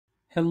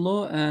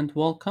Hello and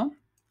welcome.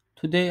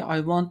 Today I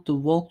want to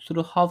walk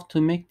through how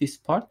to make this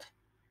part.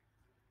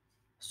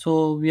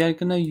 So we are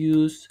gonna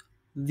use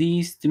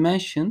these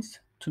dimensions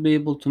to be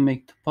able to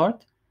make the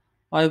part.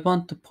 I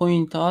want to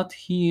point out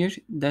here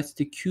that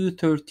the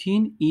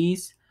Q13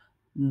 is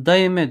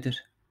diameter,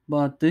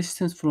 but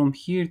distance from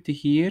here to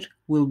here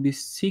will be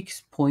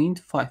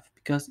 6.5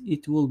 because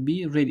it will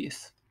be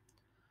radius.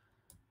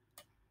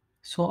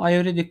 So I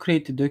already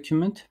created the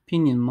document,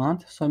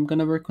 PinionMount. So I'm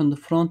gonna work on the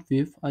front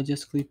view. I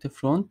just click the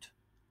front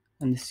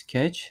and the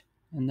sketch,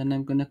 and then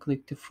I'm gonna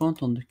click the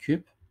front on the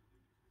cube.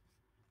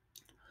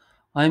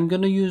 I'm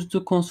gonna use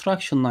the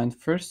construction line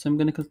first. I'm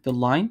gonna click the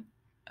line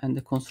and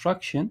the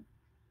construction,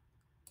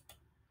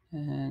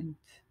 and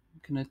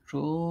I'm gonna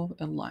draw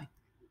a line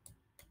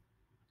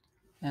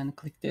and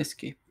click the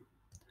escape.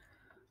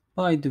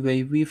 By the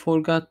way, we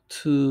forgot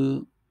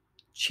to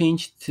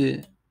change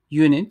the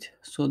unit,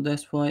 so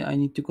that's why I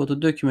need to go to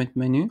document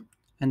menu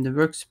and the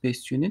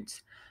workspace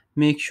units.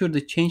 Make sure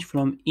to change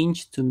from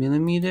inch to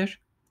millimeter,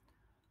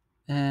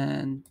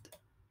 and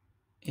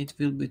it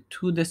will be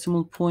 2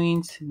 decimal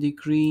points,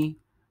 degree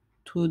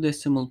 2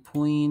 decimal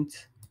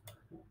points,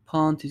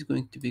 pound is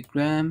going to be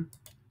gram,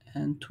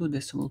 and 2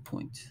 decimal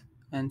points,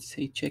 and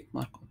say check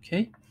mark.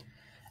 Okay,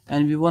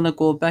 and we want to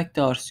go back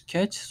to our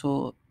sketch,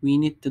 so we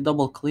need to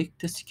double click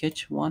the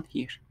sketch one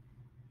here.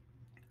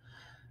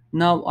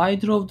 Now I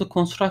draw the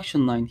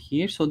construction line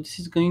here, so this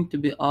is going to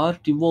be our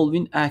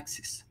revolving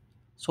axis.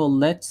 So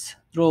let's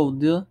draw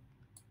the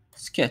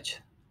sketch.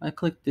 I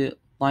click the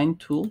line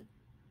tool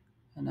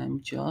and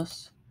I'm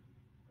just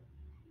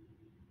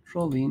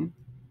drawing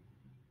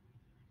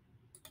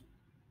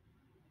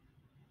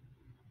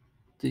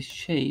the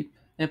shape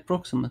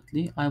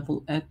approximately. I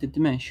will add the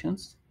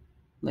dimensions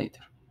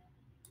later.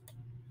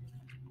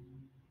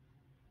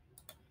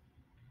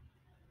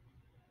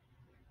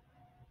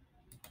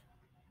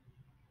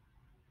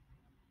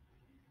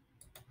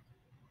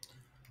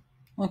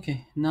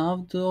 Okay,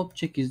 now the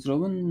object is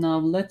drawn. Now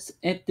let's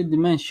add the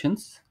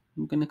dimensions.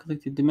 I'm gonna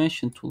click the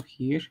dimension tool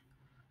here.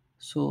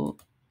 So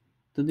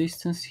the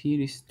distance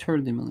here is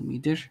 30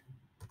 millimeter.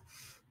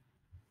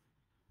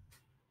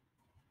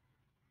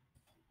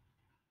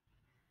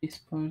 This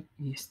part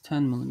is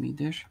 10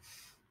 millimeter.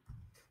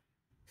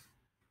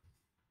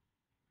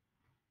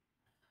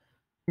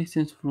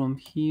 Distance from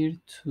here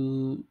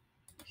to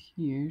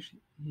here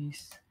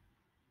is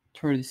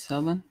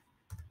 37.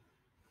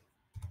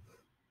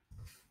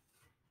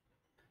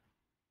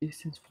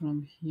 Distance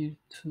from here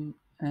to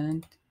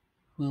end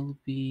will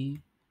be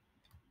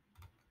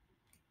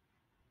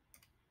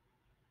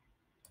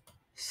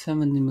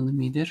 70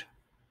 millimeter.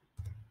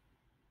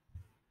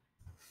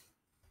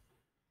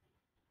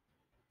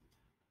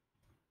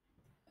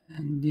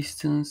 And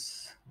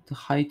distance, the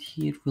height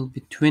here will be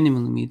 20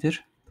 millimeter.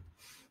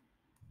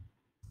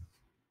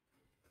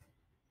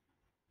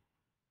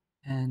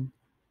 And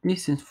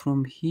distance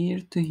from here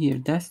to here,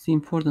 that's the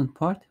important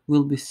part,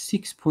 will be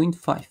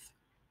 6.5.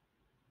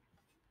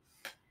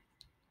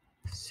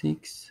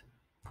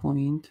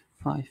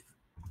 6.5.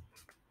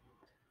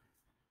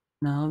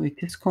 Now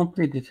it is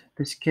completed.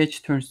 The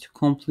sketch turns to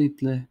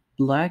completely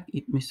black.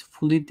 It means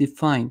fully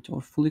defined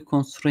or fully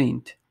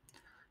constrained.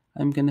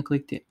 I'm gonna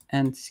click the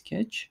end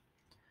sketch.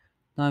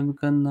 Now I'm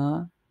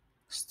gonna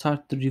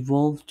start the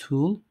revolve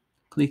tool.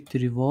 Click the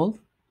revolve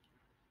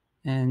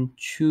and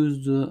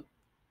choose the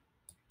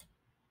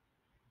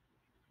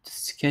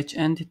sketch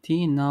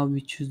entity. Now we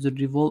choose the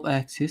revolve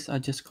axis. I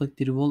just click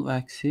the revolve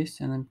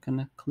axis and I'm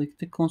gonna click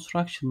the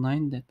construction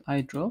line that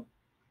I draw.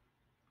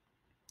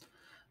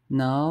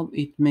 Now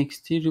it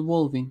makes the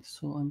revolving,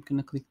 so I'm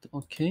gonna click the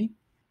OK.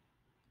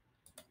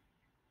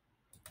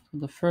 So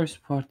the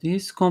first part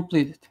is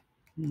completed.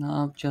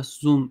 Now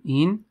just zoom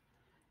in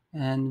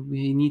and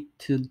we need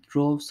to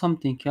draw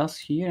something else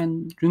here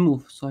and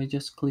remove. So I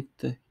just click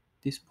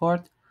this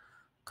part,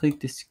 click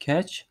the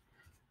sketch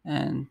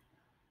and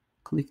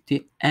click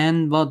the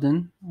N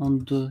button on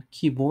the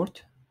keyboard,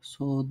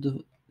 so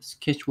the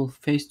sketch will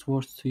face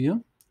towards to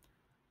you.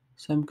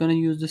 So I'm gonna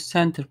use the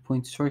center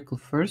point circle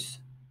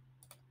first,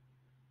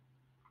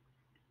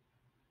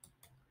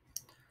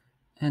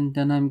 and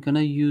then I'm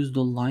gonna use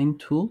the line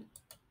tool,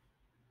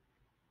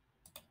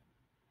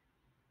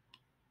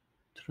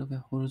 draw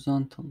a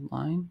horizontal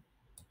line,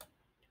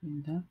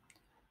 doing that.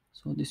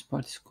 So this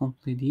part is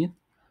completed.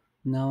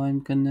 Now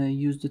I'm gonna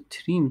use the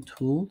trim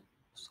tool,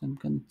 so I'm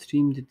gonna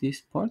trim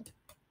this part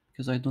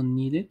because I don't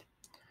need it.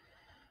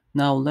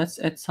 Now let's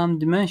add some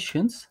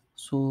dimensions.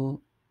 So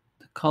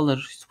the color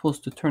is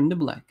supposed to turn to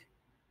black.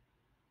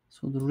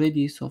 So the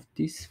radius of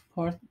this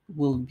part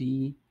will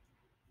be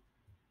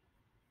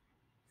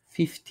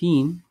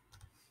 15,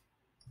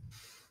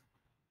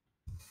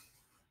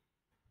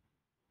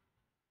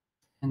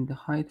 and the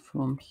height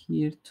from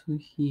here to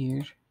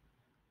here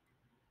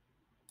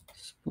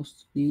is supposed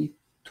to be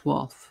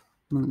 12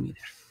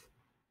 millimeter.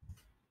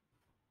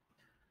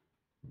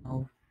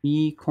 Now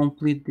we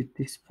completed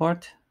this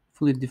part,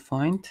 fully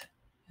defined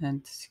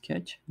and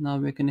sketch. Now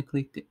we're going to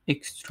click the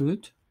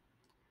extrude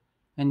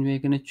and we're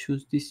going to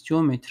choose this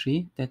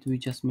geometry that we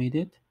just made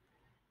it.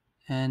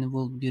 and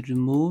will be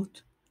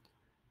removed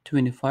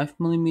 25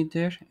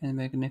 millimeter, and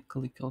we're gonna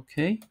click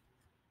OK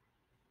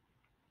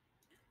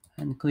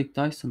and click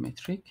the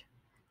isometric.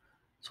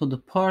 So the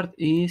part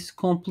is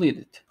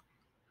completed.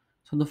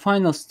 So the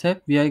final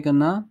step, we are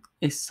gonna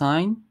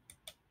assign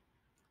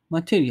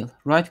material.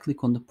 Right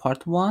click on the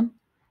part 1,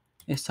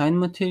 assign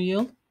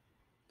material.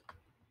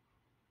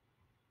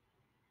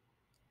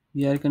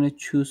 We are gonna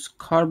choose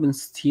carbon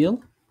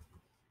steel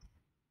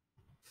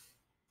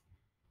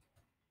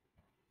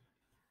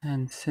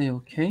and say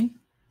OK.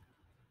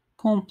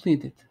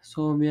 Completed.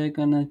 So we are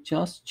gonna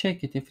just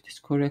check it if it is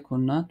correct or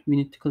not. We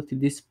need to click the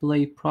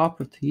display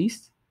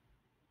properties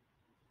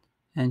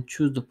and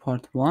choose the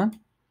part 1.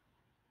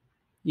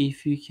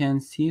 If you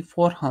can see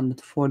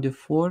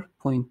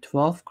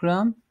 444.12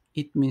 gram,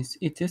 it means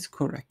it is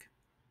correct.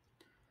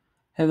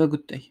 Have a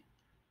good day.